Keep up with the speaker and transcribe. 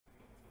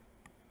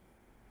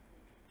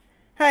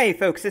Hey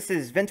folks, this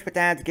is Vince with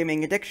Dad's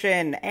Gaming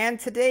Addiction, and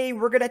today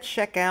we're going to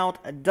check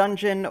out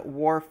Dungeon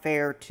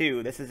Warfare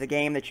 2. This is a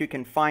game that you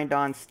can find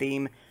on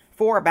Steam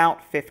for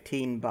about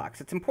 15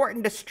 bucks. It's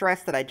important to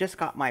stress that I just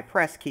got my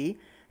press key,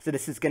 so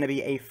this is going to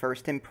be a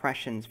first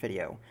impressions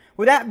video.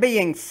 With that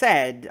being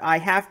said, I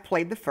have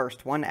played the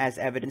first one, as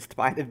evidenced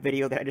by the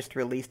video that I just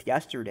released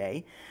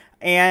yesterday,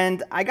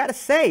 and I gotta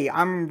say,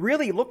 I'm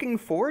really looking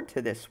forward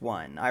to this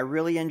one. I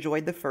really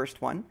enjoyed the first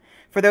one.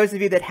 For those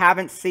of you that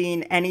haven't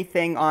seen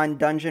anything on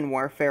Dungeon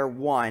Warfare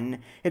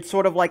 1, it's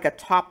sort of like a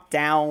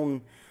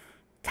top-down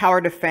tower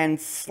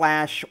defense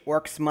slash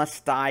orcs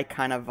must die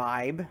kind of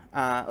vibe.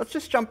 Let's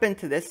just jump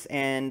into this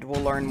and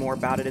we'll learn more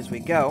about it as we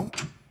go.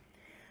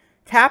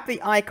 Tap the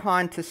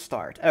icon to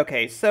start.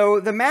 Okay, so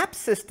the map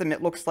system,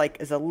 it looks like,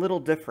 is a little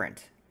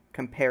different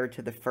compared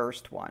to the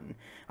first one.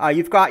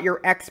 You've got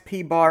your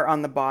XP bar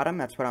on the bottom.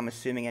 That's what I'm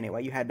assuming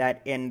anyway. You had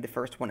that in the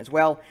first one as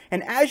well.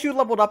 And as you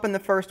leveled up in the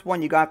first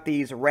one, you got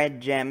these red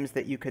gems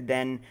that you could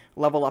then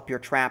level up your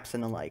traps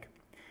and the like.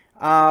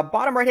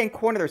 Bottom right-hand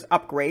corner, there's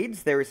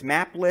upgrades, there's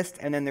map list,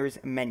 and then there's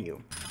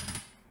menu.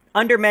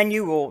 Under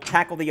menu, we'll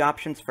tackle the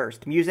options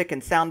first. Music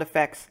and sound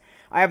effects.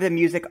 I have the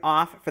music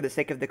off for the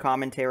sake of the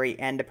commentary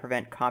and to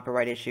prevent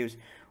copyright issues.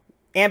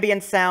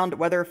 Ambient sound,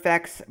 weather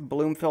effects,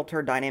 bloom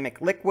filter, dynamic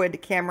liquid,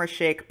 camera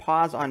shake,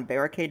 pause on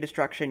barricade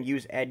destruction,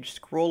 use edge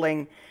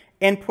scrolling,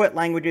 input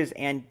languages,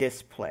 and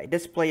display.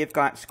 Display, you've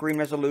got screen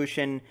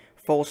resolution,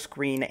 full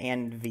screen,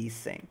 and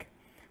VSync.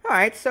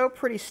 Alright, so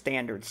pretty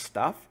standard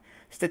stuff.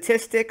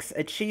 Statistics,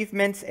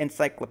 achievements,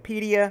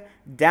 encyclopedia,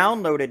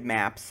 downloaded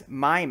maps,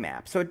 my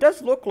map. So it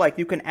does look like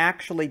you can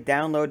actually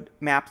download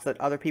maps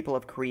that other people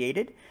have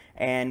created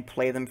and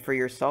play them for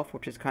yourself,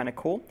 which is kind of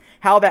cool.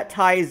 How that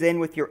ties in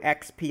with your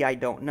XP, I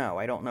don't know.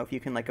 I don't know if you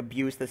can like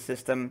abuse the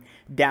system,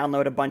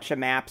 download a bunch of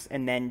maps,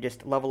 and then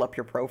just level up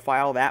your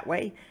profile that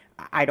way.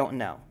 I don't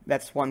know.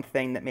 That's one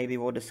thing that maybe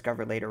we'll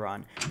discover later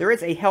on. There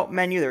is a help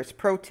menu. There's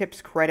pro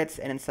tips, credits,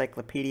 and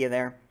encyclopedia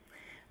there.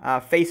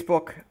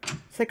 Facebook.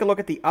 Let's take a look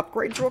at the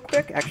upgrades real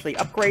quick. Actually,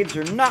 upgrades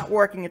are not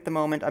working at the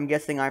moment. I'm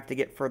guessing I have to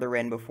get further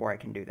in before I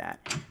can do that.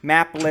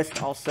 Map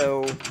list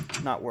also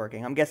not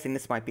working. I'm guessing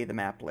this might be the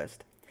map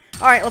list.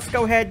 Alright, let's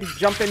go ahead,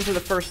 jump into the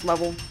first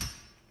level.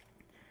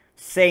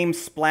 Same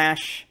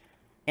splash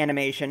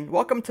animation.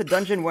 Welcome to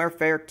Dungeon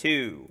Warfare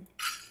 2.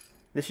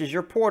 This is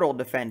your portal,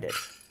 defend it.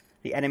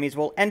 The enemies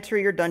will enter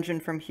your dungeon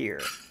from here.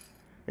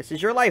 This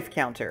is your life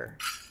counter.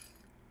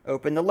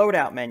 Open the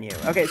loadout menu.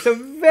 Okay, so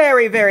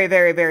very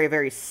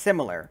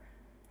similar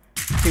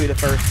to the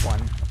first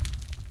one.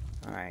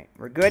 Alright,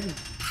 we're good.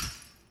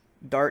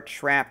 Dart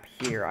trap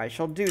here. I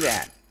shall do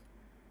that.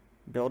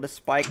 Build a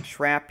spike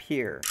trap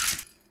here.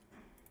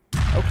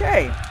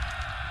 Okay.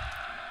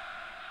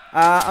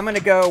 I'm gonna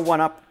go one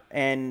up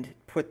and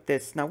put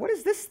this... Now, what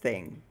is this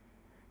thing?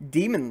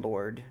 Demon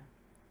Lord.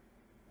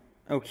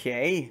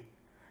 Okay.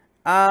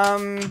 I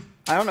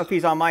don't know if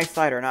he's on my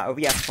side or not. Oh,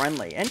 yeah,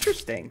 friendly.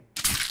 Interesting.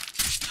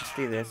 Let's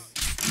do this.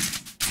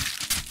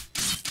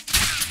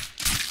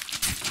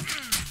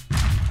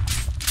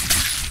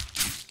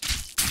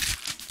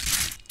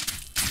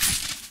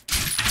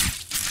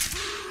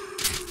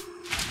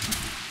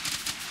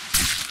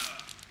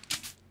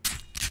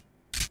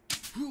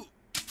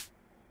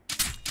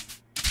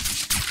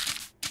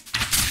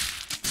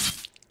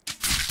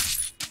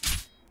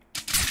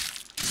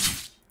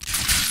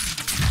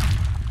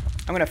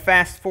 I'm going to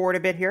fast forward a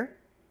bit here.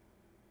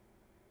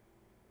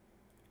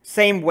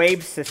 Same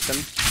wave system.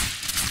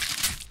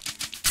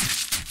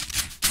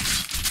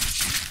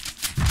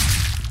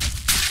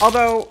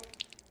 Although,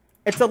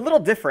 it's a little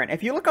different.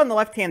 If you look on the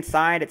left-hand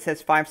side, it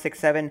says 5, 6,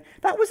 7.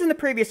 That was in the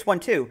previous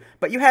one too,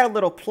 but you had a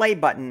little play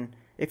button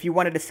if you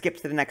wanted to skip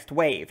to the next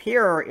wave.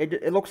 Here,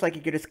 it looks like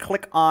you could just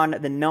click on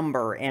the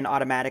number and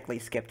automatically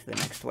skip to the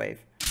next wave.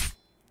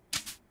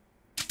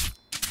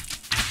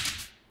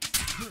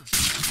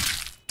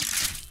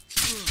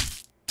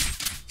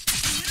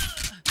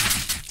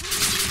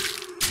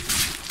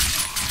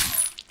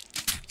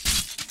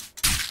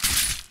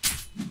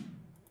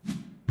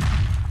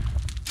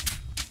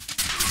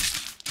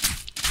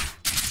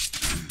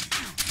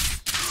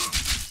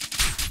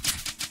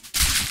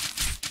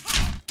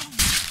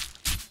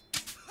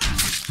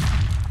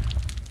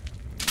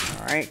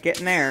 Alright,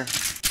 getting there.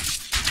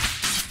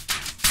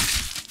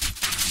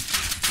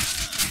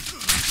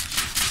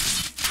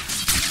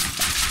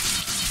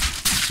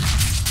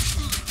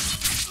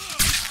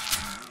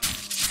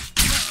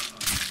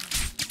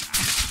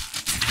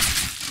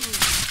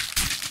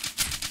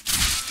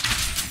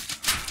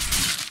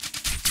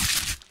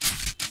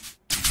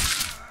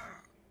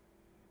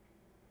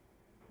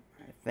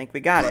 I think we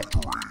got it.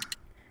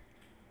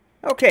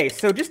 Okay,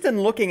 so just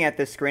in looking at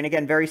this screen,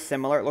 again, very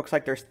similar. It looks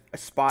like there's a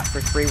spot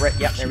for 3 right...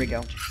 Yep, there we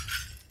go.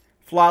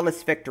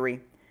 Flawless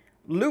victory.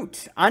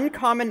 Loot.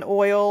 Uncommon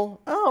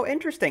oil. Oh,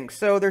 interesting.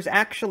 So there's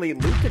actually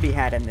loot to be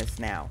had in this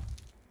now.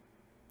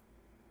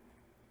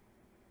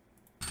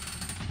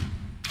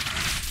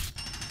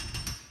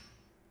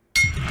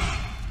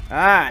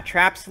 Ah,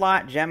 trap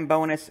slot, gem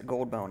bonus,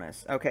 gold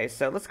bonus. Okay,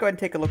 so let's go ahead and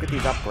take a look at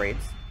these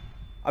upgrades.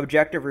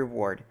 Objective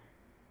reward.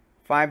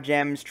 5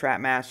 gems, trap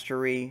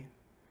mastery.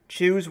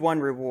 Choose 1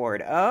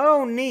 reward.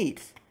 Oh,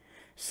 neat.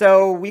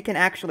 So we can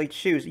actually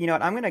choose. You know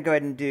what? I'm going to go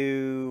ahead and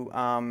do...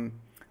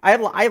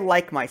 I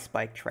like my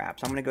spike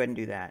traps. I'm going to go ahead and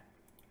do that.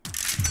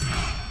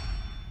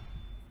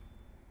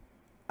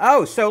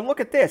 Oh, so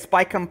look at this.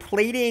 By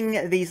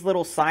completing these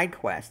little side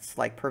quests,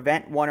 like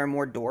prevent 1 or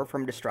more door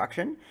from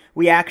destruction,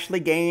 we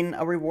actually gain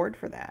a reward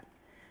for that.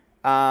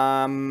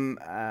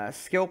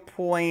 Skill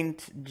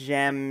point,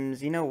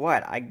 gems. You know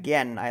what?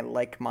 Again, I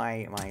like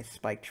my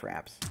spike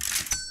traps.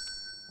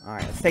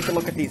 Alright, let's take a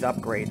look at these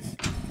upgrades.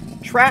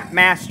 Trap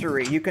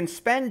Mastery. You can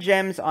spend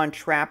gems on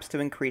traps to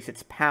increase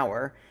its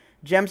power.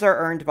 Gems are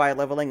earned by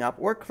leveling up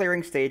or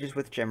clearing stages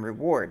with gem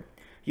reward.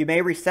 You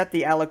may reset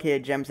the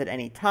allocated gems at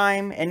any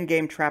time.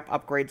 Endgame trap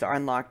upgrades are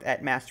unlocked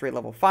at Mastery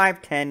level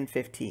 5, 10,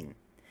 15.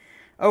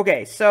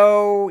 Okay,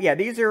 so, yeah,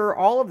 these are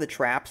all of the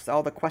traps,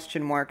 all the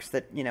question marks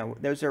that, you know,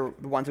 those are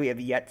the ones we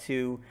have yet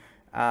to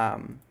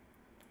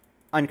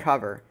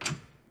uncover.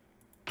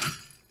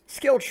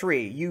 Skill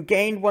tree. You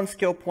gained 1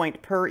 skill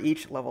point per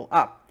each level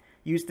up.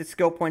 Use the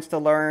skill points to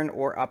learn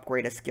or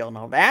upgrade a skill.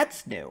 Now,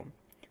 that's new.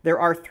 There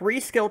are 3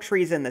 skill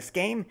trees in this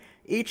game.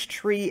 Each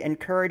tree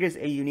encourages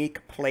a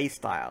unique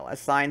playstyle.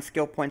 Assigned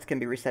skill points can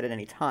be reset at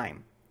any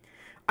time.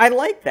 I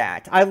like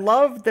that. I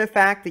love the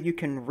fact that you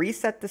can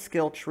reset the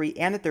skill tree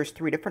and that there's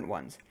 3 different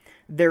ones.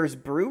 There's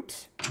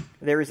Brute,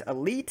 there's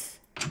Elite,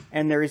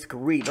 and there's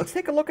Greed. Let's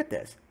take a look at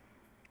this.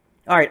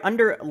 All right,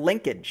 under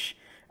Linkage,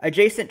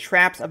 adjacent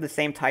traps of the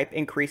same type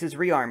increases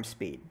rearm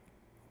speed.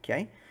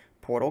 Okay.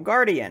 Portal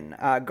Guardian.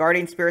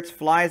 Guardian Spirits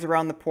flies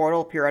around the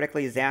portal,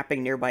 periodically zapping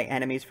nearby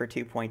enemies for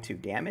 2.2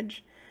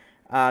 damage.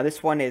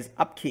 This one is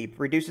Upkeep.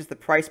 Reduces the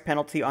price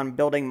penalty on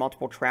building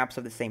multiple traps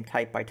of the same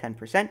type by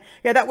 10%.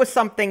 Yeah, that was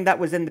something that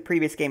was in the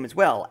previous game as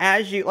well.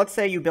 Let's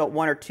say you built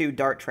 1 or 2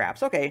 dart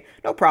traps. Okay,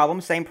 no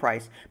problem, same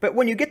price. But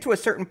when you get to a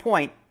certain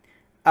point,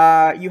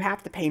 you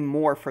have to pay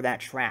more for that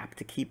trap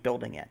to keep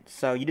building it.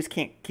 So you just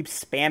can't keep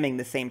spamming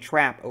the same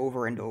trap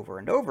over and over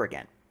and over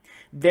again.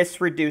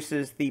 This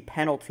reduces the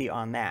penalty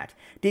on that.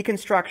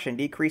 Deconstruction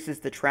decreases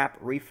the trap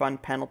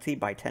refund penalty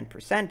by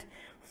 10%.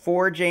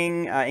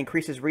 Forging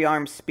increases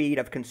rearm speed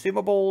of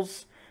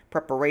consumables.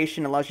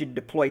 Preparation allows you to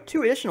deploy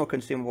 2 additional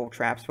consumable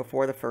traps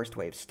before the first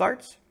wave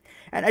starts.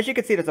 And as you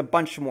can see, there's a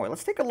bunch more.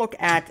 Let's take a look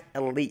at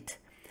Elite.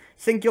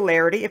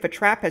 Singularity. If a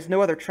trap has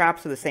no other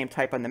traps of the same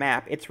type on the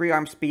map, its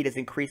rearm speed is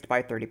increased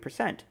by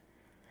 30%.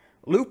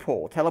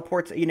 Loophole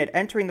teleports a unit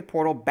entering the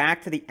portal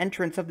back to the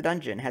entrance of the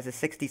dungeon. Has a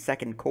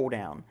 60-second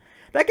cooldown.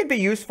 That could be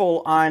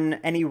useful on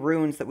any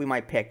runes that we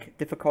might pick.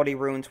 Difficulty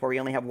runes where we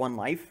only have 1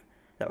 life.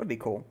 That would be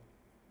cool.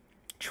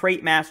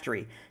 Trait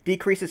Mastery.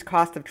 Decreases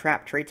cost of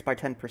trap traits by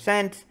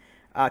 10%.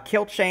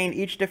 Kill Chain.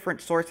 Each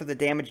different source of the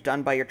damage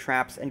done by your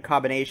traps in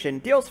combination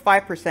deals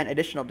 5%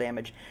 additional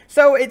damage.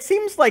 So it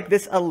seems like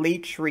this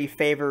Elite tree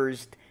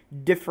favors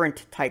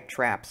different type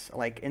traps.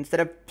 Like,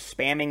 instead of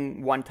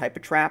spamming 1 type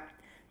of trap,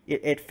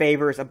 it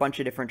favors a bunch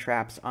of different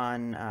traps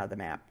on the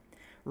map.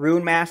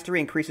 Rune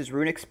Mastery increases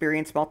rune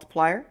experience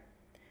multiplier.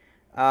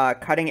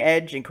 Cutting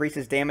Edge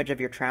increases damage of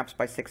your traps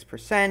by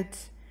 6%.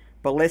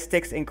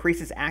 Ballistics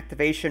increases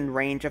activation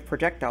range of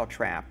projectile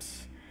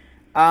traps.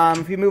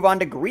 If we move on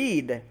to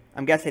Greed,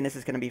 I'm guessing this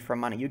is going to be for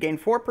money. You gain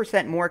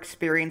 4% more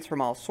experience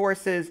from all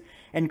sources,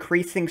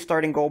 increasing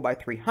starting gold by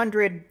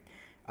 300.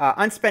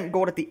 Unspent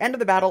gold at the end of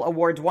the battle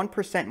awards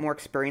 1% more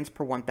experience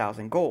per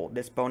 1,000 gold.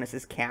 This bonus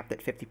is capped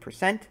at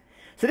 50%.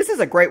 So this is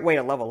a great way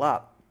to level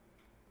up.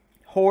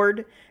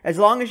 Horde. As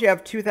long as you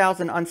have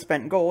 2,000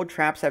 unspent gold,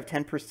 traps have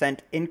 10%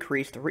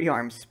 increased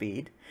rearm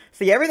speed.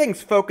 So yeah,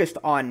 everything's focused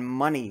on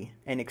money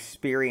and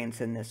experience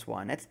in this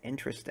one. That's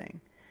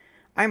interesting.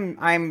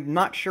 I'm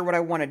not sure what I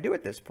want to do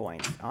at this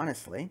point,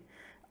 honestly.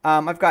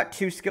 I've got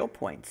 2 skill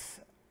points.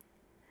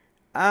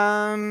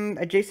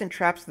 Adjacent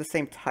traps of the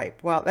same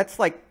type. Well, that's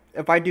like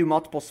if I do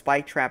multiple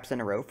spike traps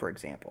in a row, for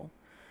example.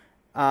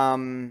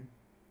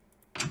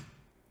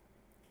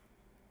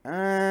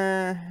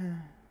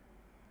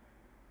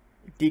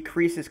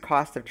 Decreases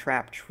cost of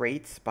trap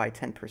traits by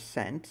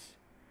 10%.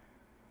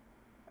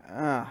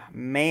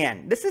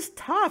 Man, this is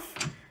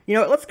tough. You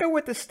know, let's go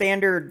with the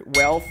standard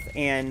wealth,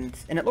 and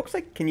it looks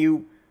like, can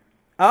you...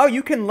 Oh,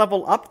 you can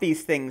level up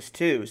these things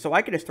too, so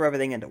I could just throw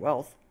everything into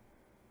wealth.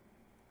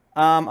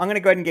 I'm going to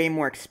go ahead and gain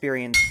more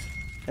experience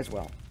as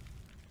well.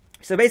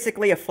 So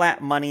basically a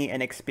flat money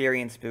and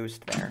experience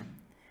boost there.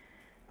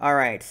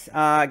 Alright,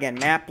 again,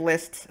 map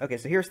list. Okay,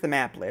 so here's the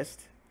map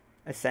list.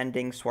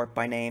 Ascending, sort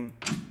by name.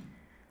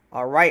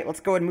 Alright, let's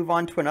go ahead and move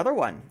on to another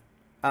one.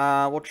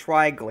 We'll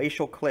try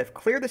Glacial Cliff.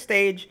 Clear the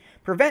stage.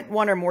 Prevent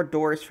 1 or more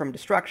doors from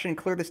destruction.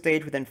 Clear the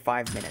stage within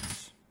 5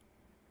 minutes.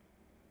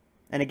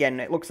 And again,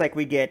 it looks like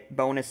we get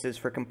bonuses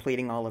for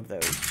completing all of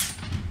those.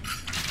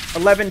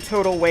 11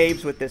 total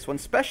waves with this one.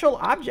 Special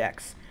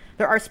objects.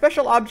 There are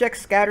special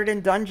objects scattered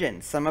in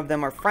dungeons. Some of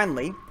them are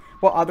friendly,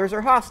 while others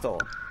are hostile.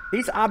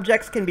 These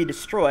objects can be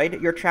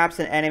destroyed. Your traps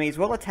and enemies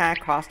will attack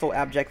hostile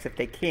objects if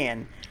they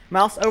can.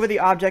 Mouse over the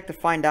object to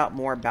find out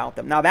more about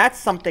them. Now, that's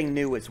something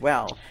new as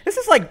well. This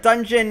is like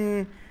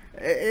dungeon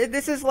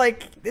This is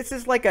like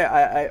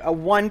a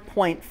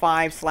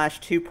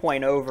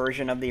 1.5/2.0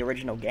 version of the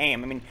original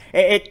game. I mean,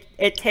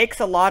 it takes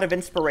a lot of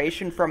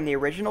inspiration from the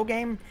original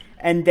game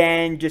and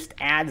then just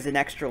adds an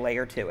extra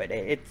layer to it.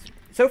 It's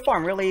so far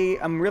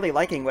I'm really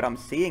liking what I'm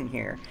seeing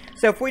here.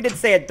 So if we did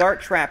say a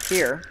dart trap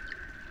here,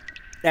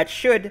 that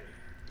should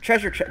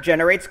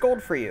generates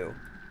gold for you.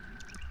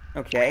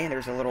 Okay,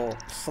 there's a little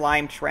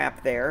slime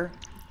trap there.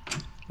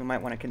 We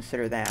might want to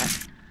consider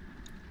that.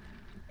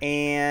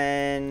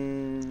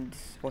 And,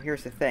 well,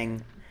 here's the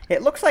thing.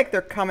 It looks like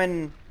they're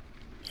coming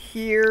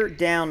here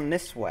down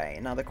this way.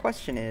 Now, the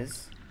question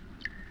is,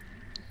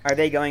 are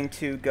they going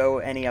to go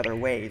any other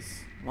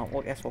ways? Well,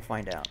 I guess we'll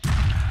find out.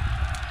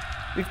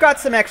 We've got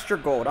some extra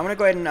gold. I'm going to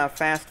go ahead and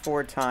fast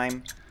forward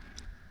time.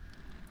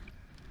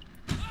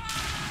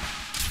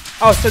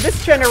 Oh, so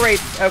this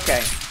generates...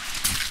 Okay.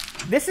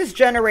 This is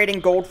generating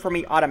gold for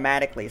me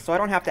automatically, so I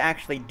don't have to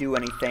actually do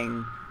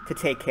anything to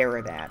take care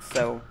of that.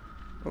 So,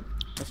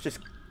 let's just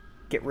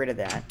get rid of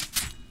that.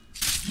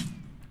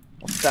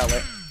 We'll sell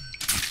it.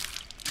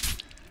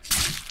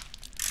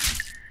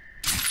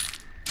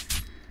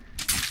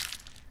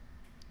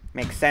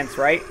 Makes sense,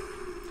 right?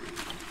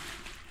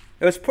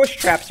 Those push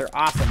traps are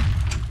awesome.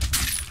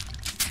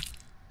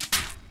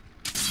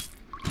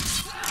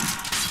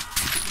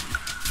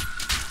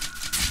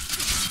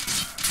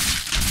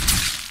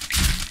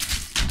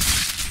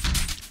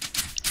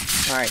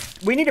 Alright,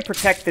 we need to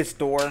protect this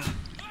door.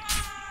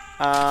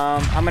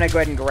 I'm gonna go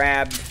ahead and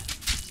grab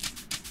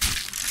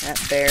that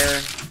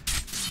there.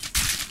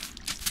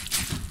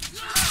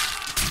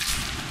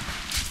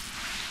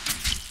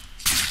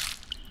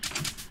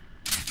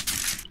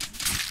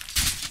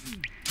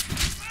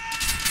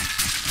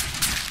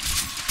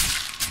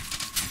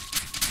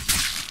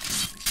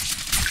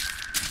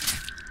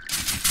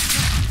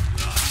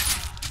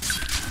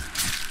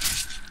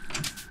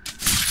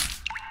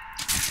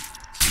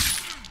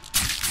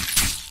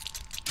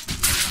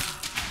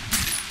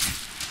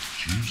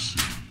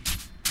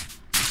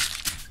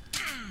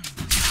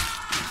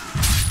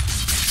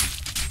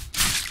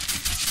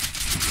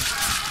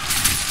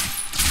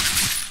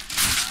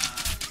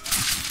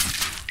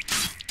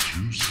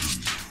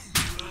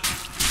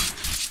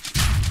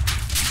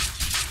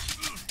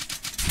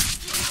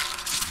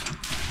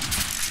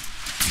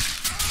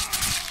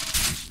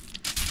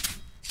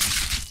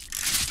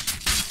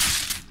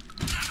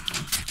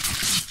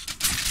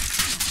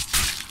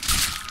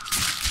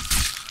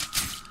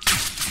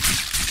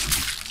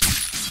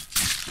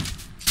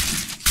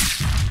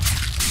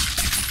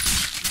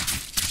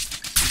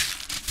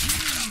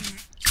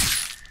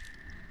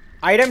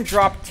 Item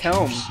drop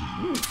tome.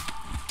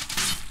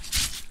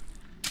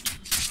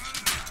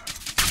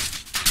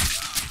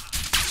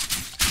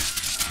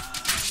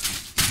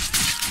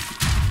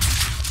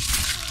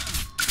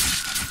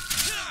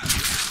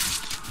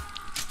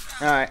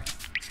 Alright.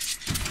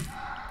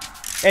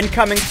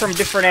 Incoming from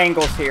different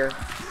angles here.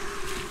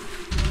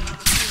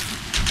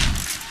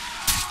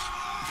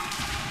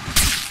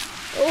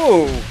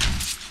 Ooh.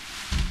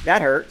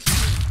 That hurt.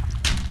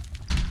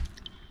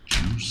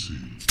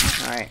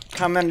 Alright,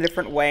 come in a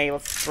different way.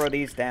 Let's throw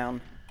these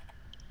down.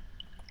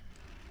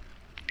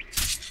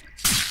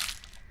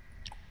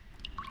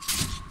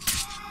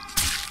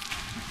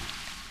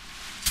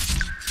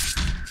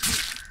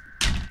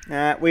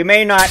 We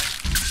may not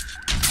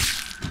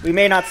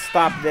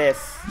stop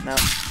this. No.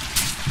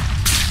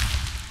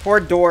 Poor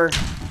door.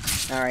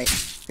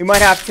 Alright. We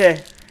might have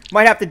to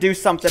do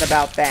something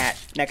about that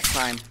next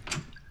time.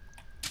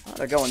 Oh,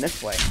 they're going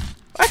this way.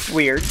 That's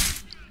weird.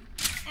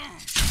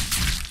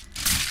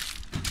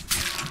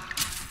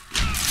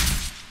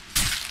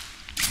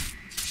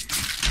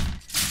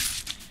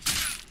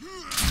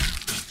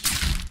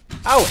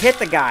 Oh, hit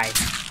the guy.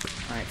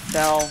 Alright,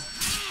 sell.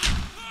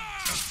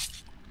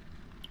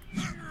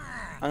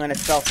 I'm gonna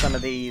sell some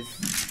of these.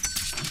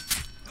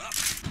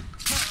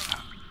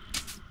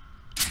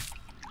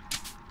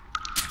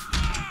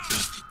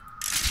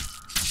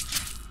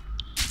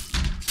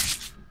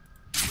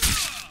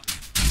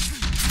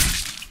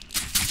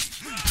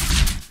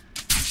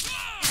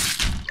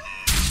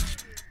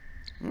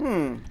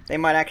 They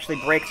might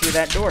actually break through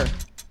that door.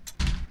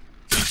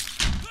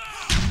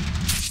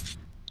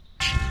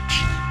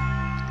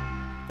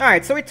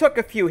 Alright, so we took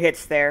a few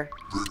hits there.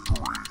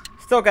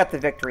 Still got the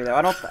victory,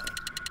 though.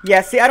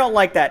 Yeah, see, I don't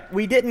like that.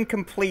 We didn't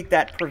complete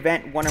that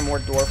prevent one or more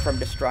door from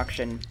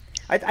destruction.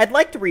 I'd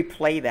like to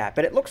replay that,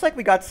 but it looks like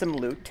we got some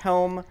loot.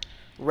 Tome,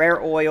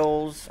 rare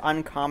oils,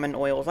 uncommon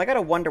oils. I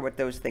gotta wonder what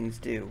those things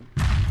do.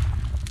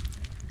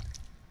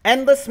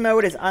 Endless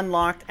mode is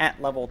unlocked at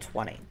level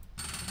 20.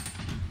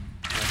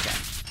 Okay.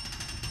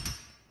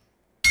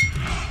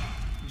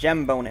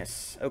 Gem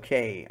bonus.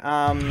 Okay.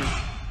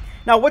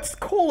 Now, what's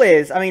cool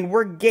is, I mean,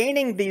 we're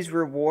gaining these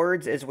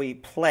rewards as we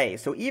play.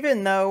 So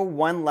even though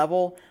one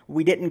level,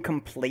 we didn't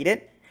complete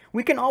it,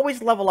 we can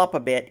always level up a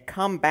bit,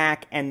 come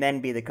back, and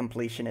then be the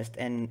completionist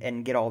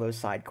and get all those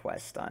side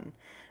quests done.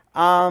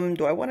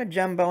 Do I want a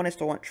gem bonus?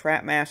 Do I want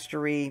trap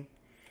mastery?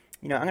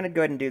 You know, I'm going to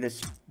go ahead and do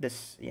this.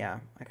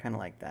 Yeah, I kind of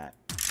like that.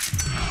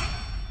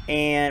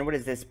 And what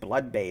is this?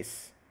 Blood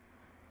base.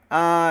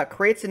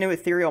 Creates a new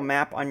ethereal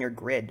map on your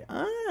grid.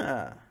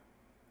 Ah.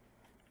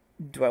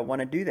 Do I want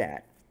to do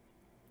that?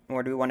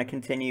 Or do we want to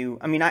continue?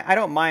 I mean, I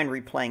don't mind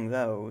replaying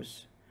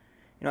those.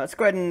 You know, let's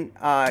go ahead and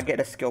get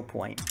a skill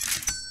point.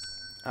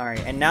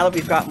 Alright, and now that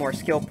we've got more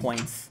skill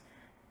points,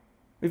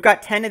 we've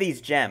got 10 of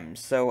these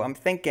gems, so I'm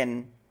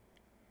thinking,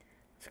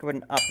 let's go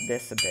ahead and up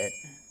this a bit.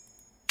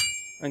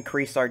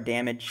 Increase our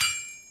damage.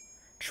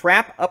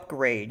 Trap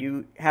upgrade.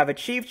 You have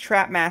achieved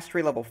trap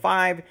mastery level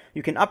 5.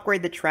 You can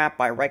upgrade the trap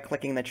by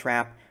right-clicking the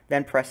trap,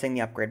 then pressing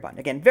the upgrade button.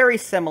 Again, very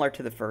similar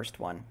to the first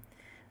one.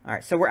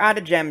 Alright, so we're out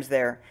of gems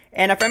there.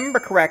 And if I remember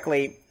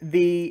correctly,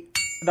 the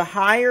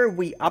higher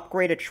we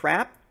upgrade a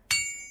trap,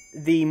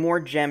 the more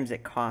gems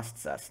it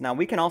costs us. Now,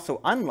 we can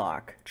also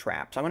unlock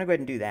traps. I'm going to go ahead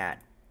and do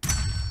that.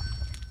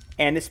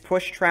 And this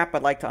push trap,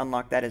 I'd like to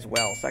unlock that as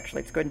well. So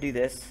actually, let's go ahead and do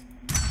this.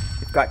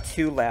 We've got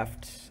 2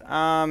 left.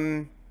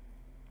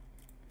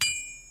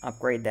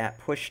 Upgrade that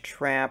push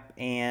trap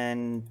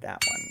and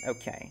that one.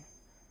 Okay.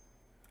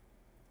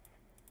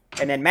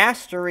 And then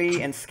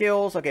mastery and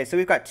skills. Okay, so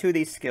we've got 2 of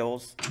these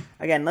skills.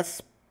 Again,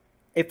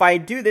 if I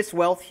do this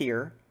wealth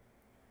here,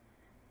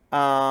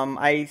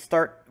 I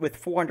start with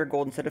 400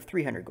 gold instead of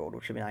 300 gold,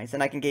 which would be nice.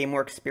 And I can gain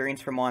more experience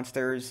for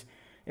monsters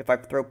if I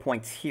throw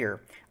points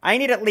here. I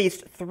need at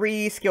least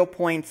 3 skill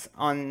points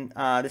on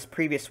this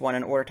previous one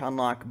in order to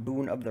unlock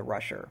Boon of the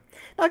Rusher.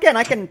 Now again,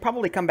 I can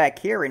probably come back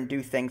here and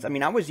do things. I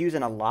mean, I was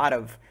using a lot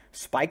of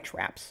spike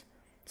traps,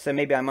 so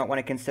maybe I might want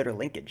to consider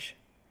linkage.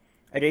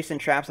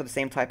 Adjacent traps of the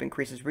same type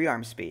increases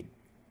rearm speed.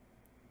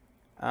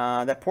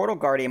 That Portal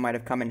Guardian might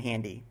have come in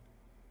handy.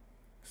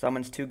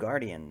 Summons 2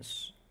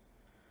 Guardians.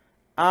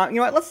 You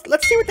know what,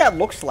 let's see what that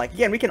looks like.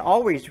 Again, we can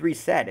always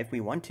reset if we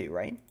want to,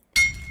 right?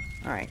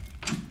 Alright.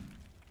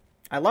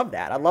 I love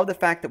that. I love the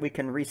fact that we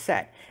can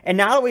reset. And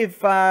now that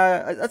we've,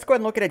 let's go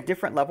ahead and look at a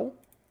different level.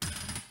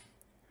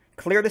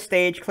 Clear the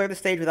stage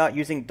without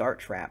using Dart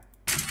Trap.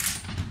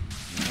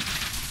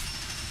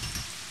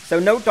 So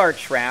no Dart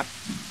Trap.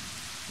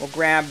 We'll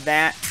grab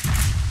that.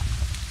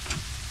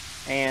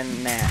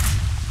 And that.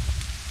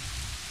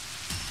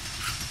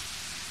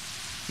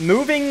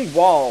 Moving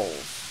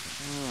walls.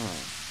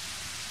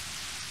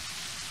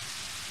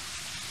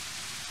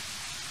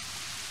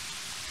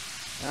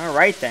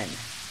 Alright then.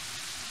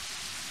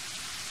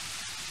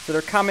 So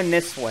they're coming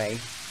this way.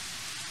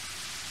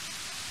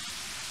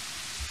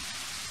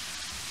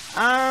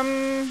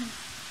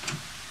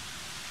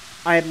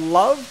 I'd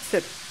love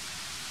to...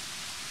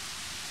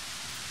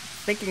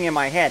 Thinking in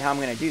my head how I'm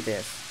going to do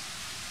this.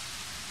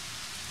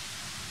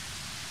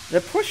 The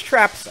push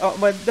traps... Oh,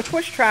 well, the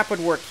push trap would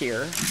work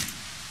here.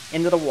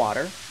 Into the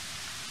water.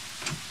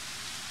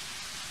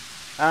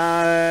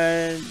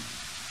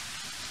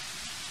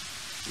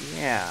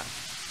 Yeah.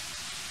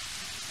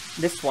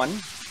 This one.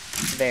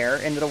 There,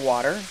 into the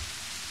water.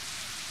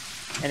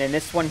 And then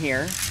this one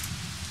here.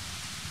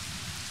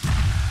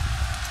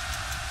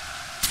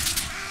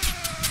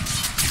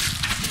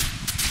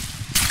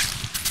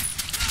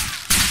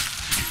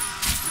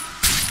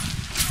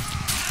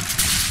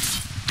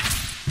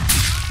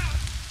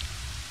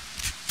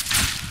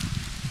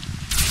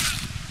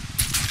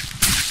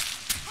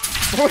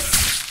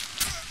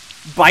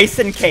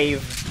 Bison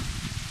Cave.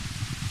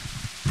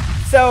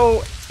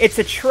 So, it's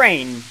a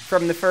train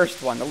from the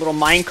first one, the little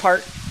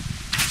minecart.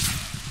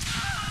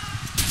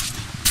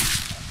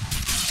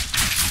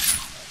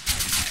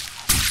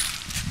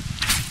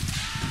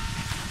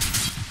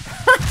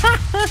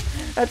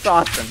 That's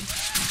awesome.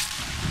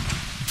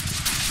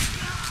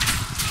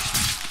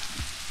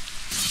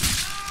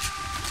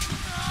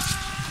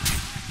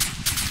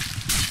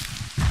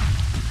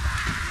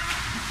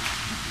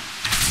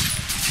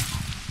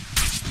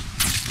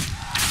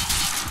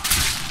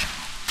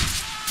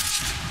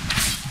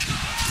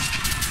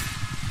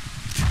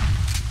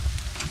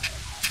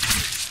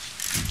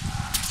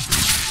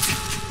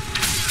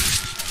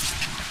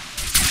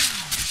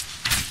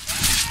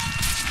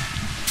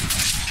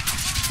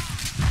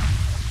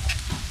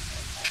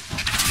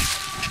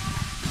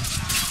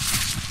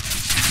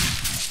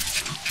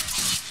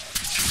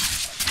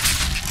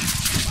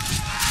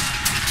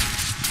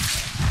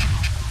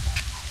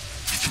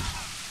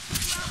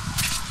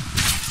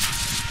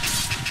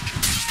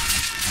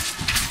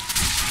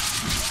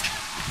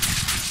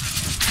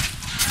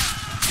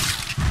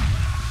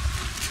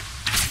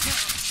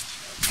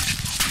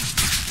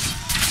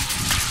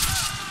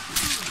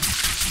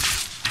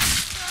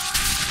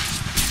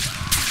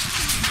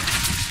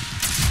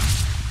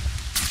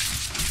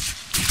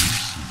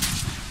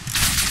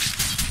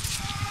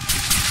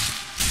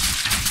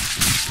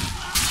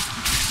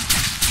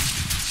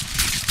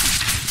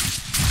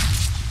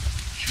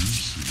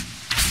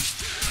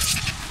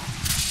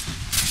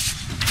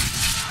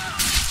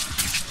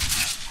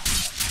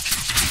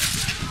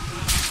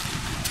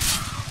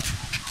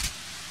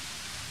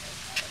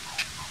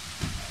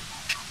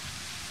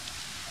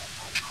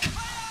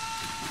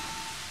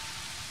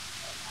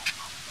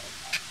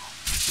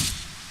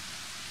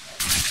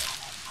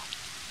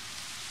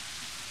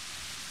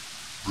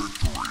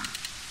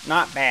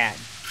 Not bad.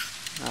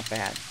 Not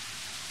bad.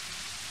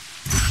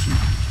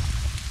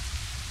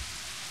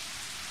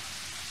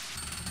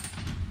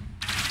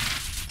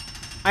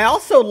 I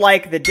also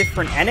like the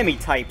different enemy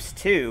types,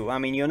 too. I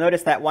mean, you'll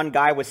notice that one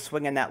guy was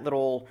swinging that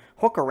little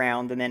hook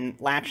around and then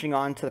latching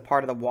onto the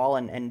part of the wall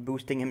and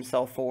boosting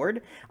himself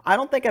forward. I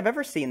don't think I've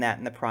ever seen that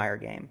in the prior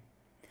game.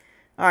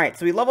 Alright,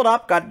 so we leveled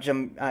up, got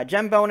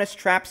gem bonus,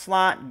 trap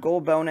slot,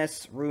 gold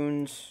bonus,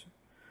 runes.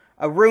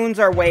 Runes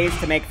are ways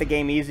to make the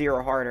game easier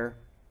or harder.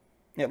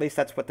 At least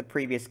that's what the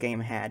previous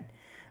game had.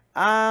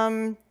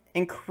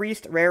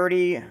 Increased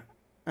rarity.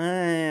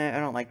 I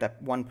don't like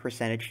that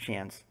 1%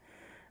 chance.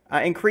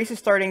 Increases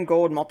starting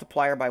gold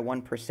multiplier by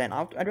 1%.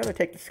 I'd rather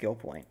take the skill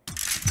point.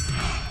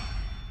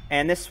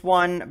 And this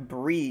one,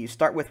 Breeze.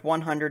 Start with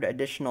 100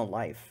 additional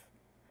life.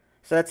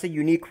 So that's a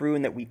unique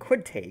rune that we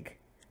could take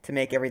to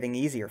make everything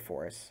easier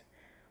for us.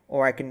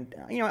 Or I can,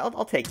 you know,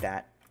 I'll take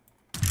that.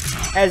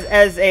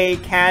 As a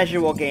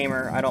casual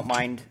gamer, I don't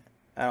mind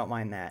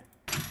that.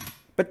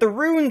 But the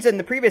runes in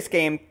the previous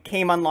game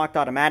came unlocked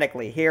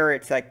automatically. Here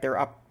it's like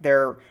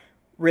they're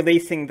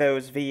releasing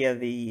those via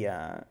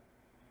the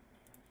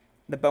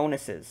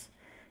bonuses.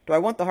 Do I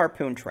want the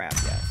harpoon trap?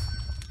 Yes.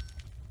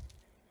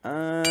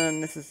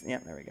 This is, yeah,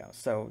 there we go.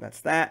 So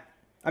that's that.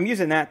 I'm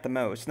using that the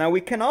most. Now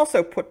we can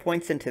also put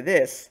points into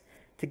this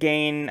to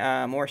gain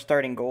more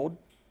starting gold.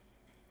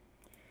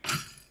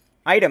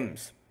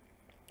 Items.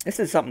 This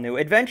is something new.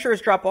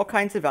 Adventurers drop all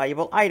kinds of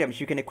valuable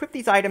items. You can equip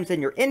these items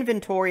in your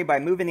inventory by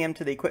moving them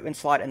to the equipment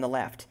slot in the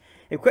left.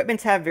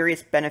 Equipments have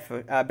various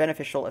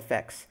beneficial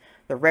effects.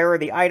 The rarer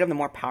the item, the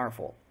more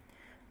powerful.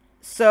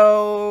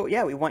 So,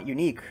 yeah, we want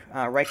unique.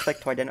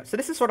 Right-click to identify. So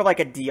this is sort of like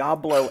a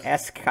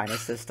Diablo-esque kind of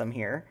system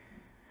here.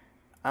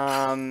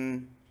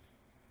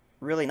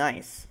 Really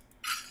nice.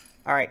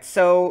 Alright,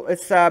 so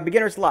it's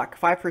beginner's luck.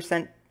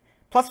 5%,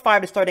 plus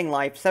 5 to starting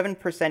life,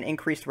 7%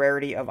 increased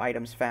rarity of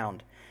items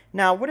found.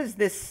 Now, what is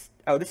this?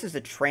 Oh, this is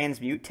a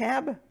transmute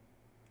tab?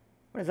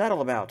 What is that all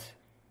about?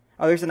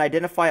 Oh, there's an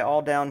identify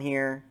all down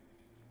here.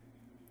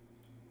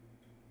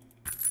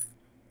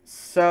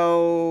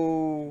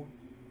 So,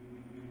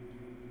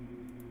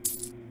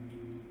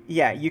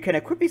 yeah, you can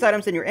equip these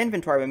items in your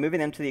inventory by moving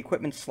them to the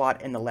equipment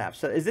slot in the left.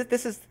 So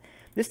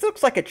this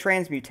looks like a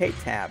transmutate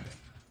tab.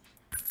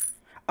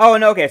 Oh,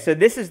 no, okay, so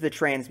this is the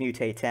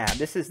transmutate tab.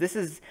 This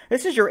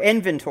is your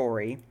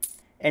inventory,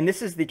 and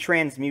this is the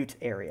transmute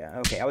area.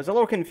 Okay, I was a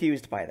little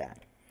confused by that.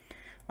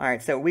 All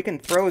right, so we can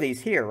throw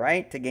these here,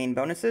 right, to gain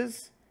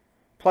bonuses.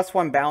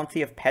 +1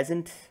 bounty of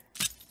peasant.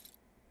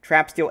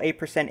 Traps deal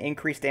 8%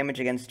 increased damage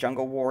against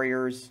jungle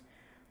warriors.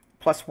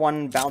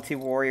 +1 bounty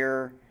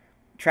warrior.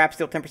 Traps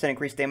deal 10%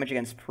 increased damage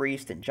against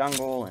priest and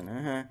jungle.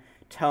 And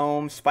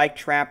tome. Spike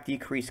trap,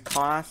 decreased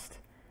cost.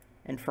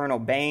 Infernal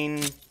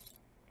bane.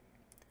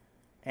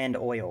 And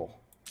oil.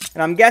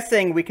 And I'm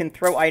guessing we can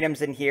throw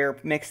items in here,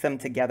 mix them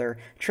together.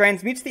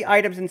 Transmutes the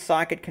items in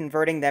socket,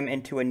 converting them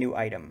into a new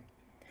item.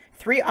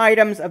 3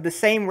 items of the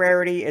same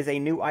rarity is a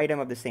new item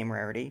of the same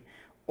rarity.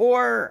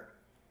 Or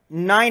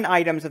 9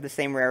 items of the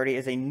same rarity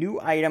is a new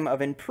item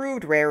of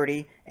improved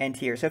rarity and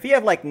tier. So if you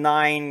have like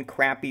 9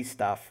 crappy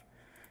stuff,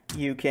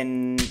 you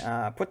can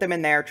put them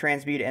in there,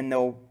 transmute, and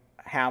they'll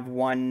have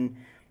 1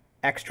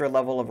 extra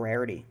level of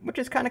rarity, which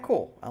is kind of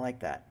cool. I like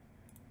that.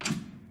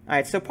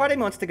 Alright, so part of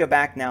me wants to go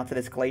back now to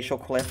this glacial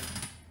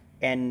cliff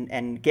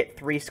and get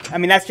 3... I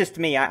mean, that's just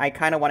me. I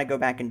kind of want to go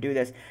back and do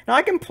this. Now,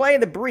 I can play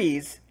the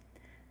breeze.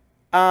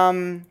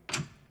 It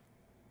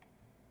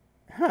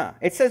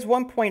says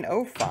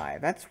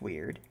 1.05. That's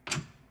weird.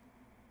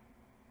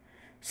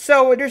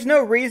 So, there's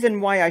no reason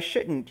why I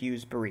shouldn't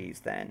use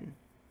breeze, then.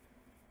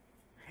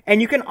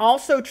 And you can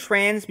also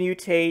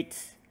transmute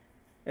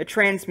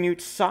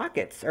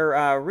sockets,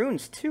 or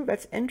runes, too.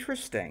 That's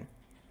interesting.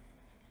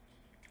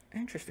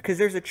 Interesting, because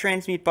there's a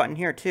transmute button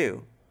here,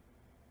 too.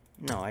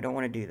 No, I don't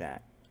want to do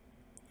that.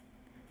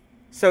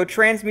 So,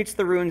 transmutes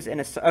the runes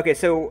in a... Okay,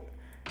 so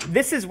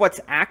this is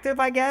what's active,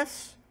 I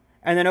guess.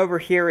 And then over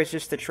here is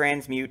just the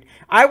transmute.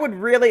 I would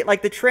really...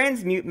 Like, the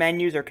transmute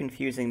menus are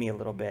confusing me a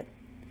little bit.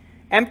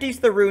 Empties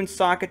the rune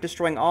socket,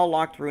 destroying all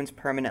locked runes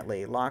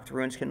permanently. Locked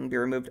runes can be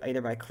removed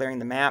either by clearing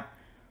the map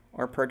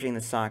or purging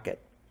the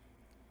socket.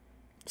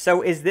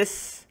 So, is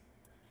this...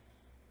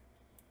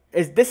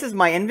 This is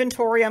my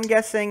inventory, I'm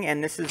guessing,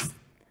 and this is...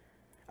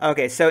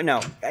 Okay, so no.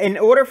 In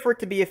order for it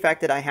to be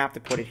affected, I have to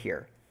put it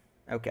here.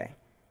 Okay.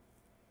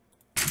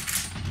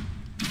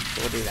 So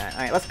we'll do that.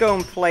 Alright, let's go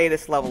and play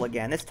this level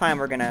again. This time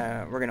we're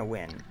gonna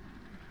win.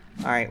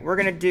 Alright, we're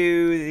gonna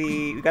do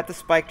the... We got the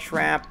spike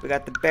trap, we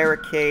got the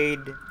barricade,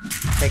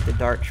 take the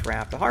dart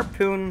trap. The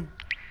harpoon,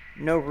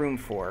 no room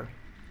for.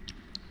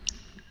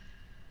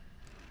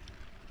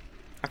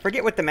 I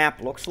forget what the map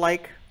looks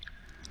like.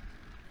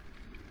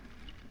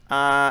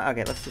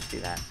 Okay, let's just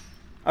do that.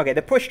 Okay,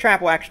 the push trap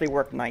will actually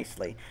work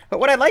nicely. But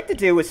what I'd like to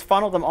do is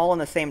funnel them all in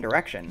the same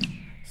direction.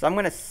 So I'm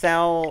going to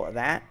sell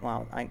that.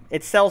 Well,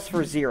 it sells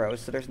for 0,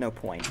 so there's no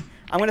point.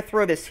 I'm going to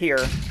throw this here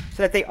so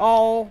that they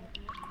all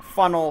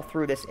funnel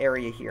through this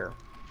area here.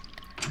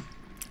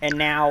 And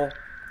now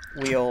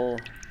we'll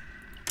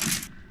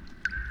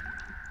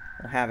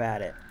we'll have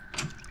at it.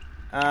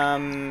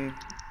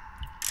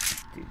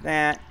 Do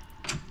that,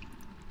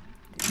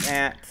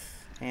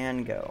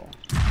 and go.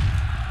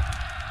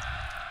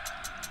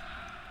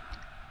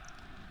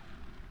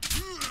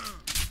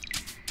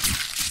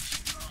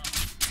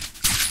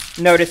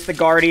 Notice the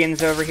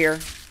guardians over here,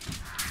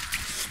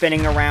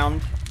 spinning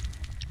around.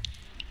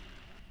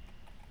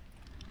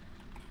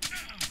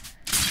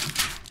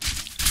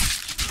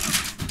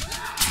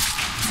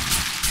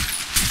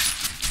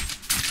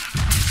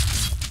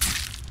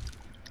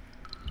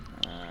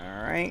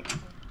 Alright.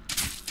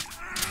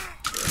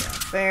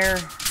 There.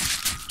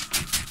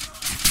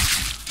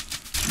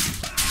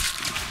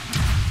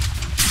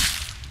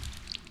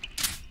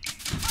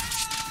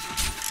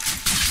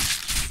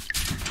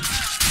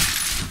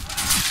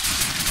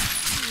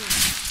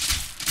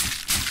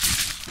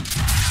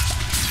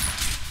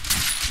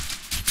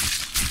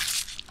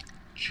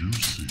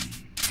 Juicy.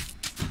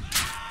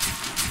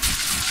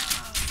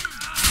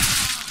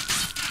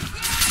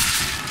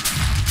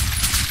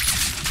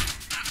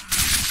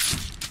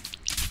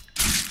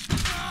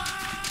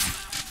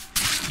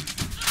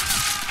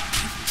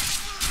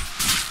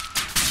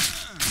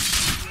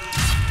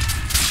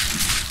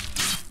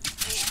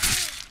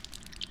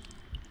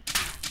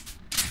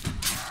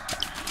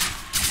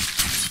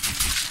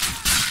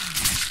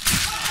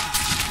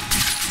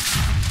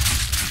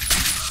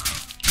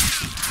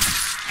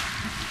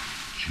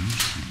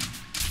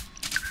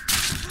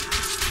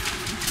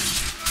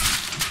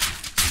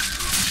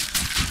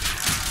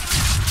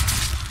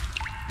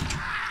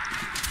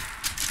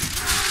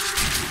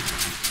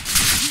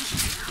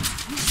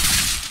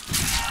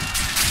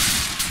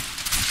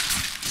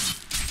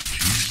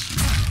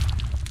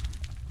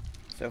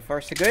 So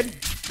far, so good.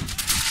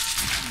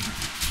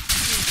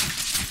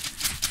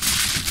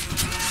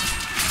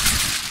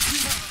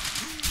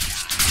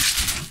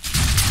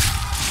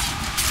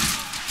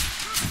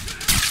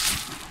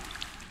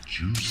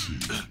 Juicy.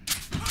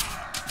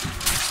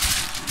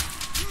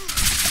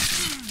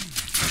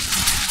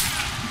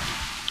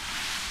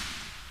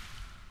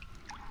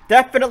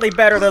 Definitely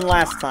better than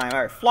last time.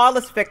 Alright,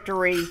 flawless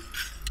victory.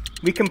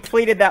 We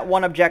completed that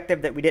one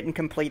objective that we didn't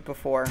complete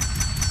before.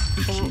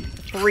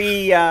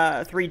 Three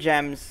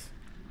gems.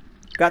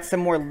 Got some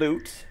more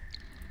loot.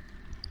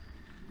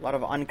 A lot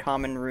of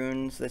uncommon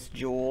runes, this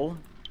jewel.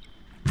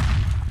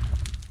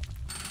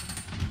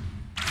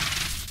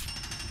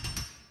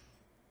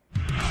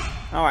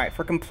 Alright,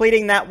 for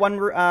completing that one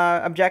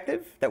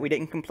objective that we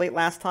didn't complete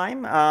last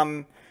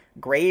time,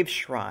 Grave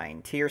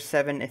Shrine, Tier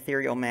 7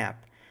 Ethereal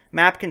Map.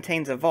 Map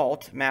contains a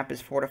vault. Map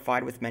is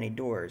fortified with many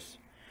doors.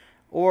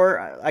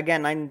 Or,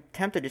 again, I'm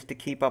tempted just to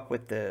keep up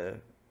with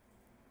the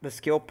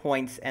skill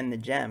points and the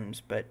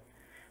gems, but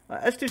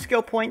let's do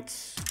skill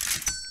points.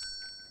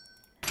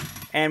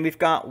 And we've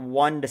got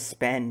 1 to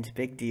spend.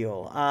 Big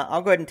deal.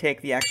 I'll go ahead and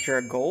take the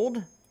extra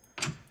gold.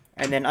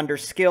 And then under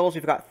skills,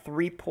 we've got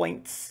 3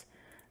 points.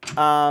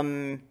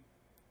 Now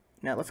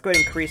let's go ahead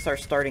and increase our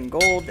starting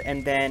gold,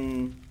 and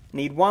then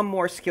need 1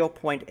 more skill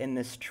point in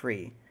this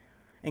tree.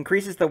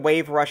 Increases the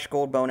wave rush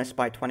gold bonus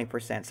by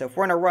 20%. So if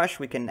we're in a rush,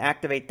 we can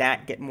activate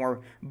that, get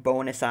more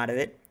bonus out of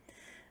it.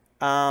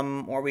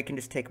 Or we can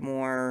just take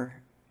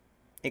more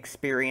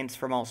experience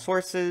from all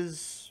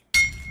sources.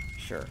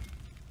 Sure.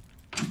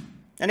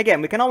 And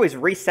again, we can always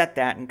reset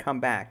that and come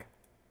back.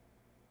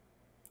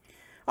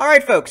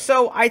 Alright folks,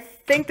 so I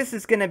think this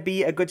is going to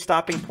be a good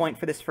stopping point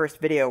for this first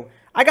video.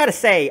 I gotta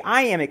say,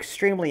 I am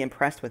extremely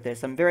impressed with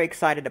this. I'm very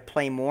excited to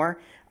play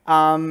more.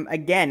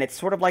 Again, it's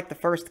sort of like the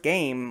first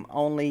game,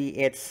 only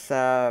it's,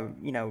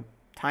 you know,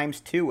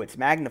 ×2. It's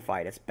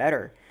magnified. It's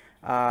better.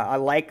 I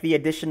like the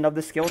addition of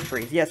the skill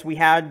trees. Yes, we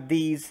had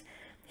these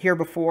here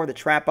before, the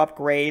trap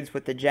upgrades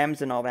with the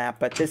gems and all that,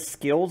 but this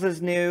skills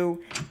is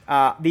new.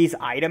 These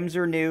items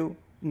are new.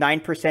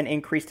 9%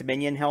 increased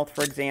minion health,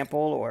 for example,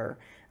 or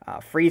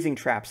freezing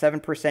trap,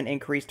 7%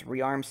 increased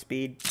rearm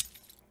speed.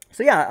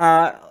 So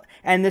yeah,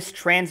 and this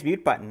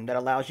transmute button that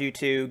allows you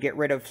to get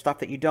rid of stuff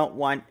that you don't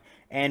want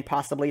and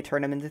possibly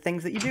turn them into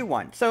things that you do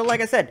want. So like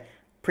I said,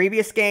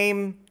 previous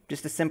game,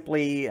 just a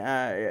simply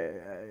an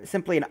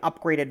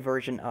upgraded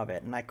version of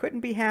it, and I couldn't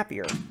be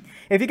happier.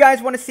 If you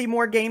guys want to see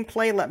more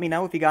gameplay, let me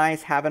know. If you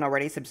guys haven't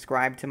already,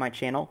 subscribe to my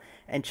channel,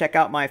 and check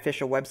out my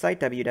official website,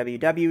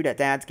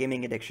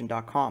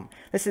 www.dadsgamingaddiction.com.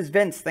 This is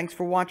Vince, thanks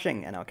for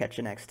watching, and I'll catch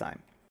you next time.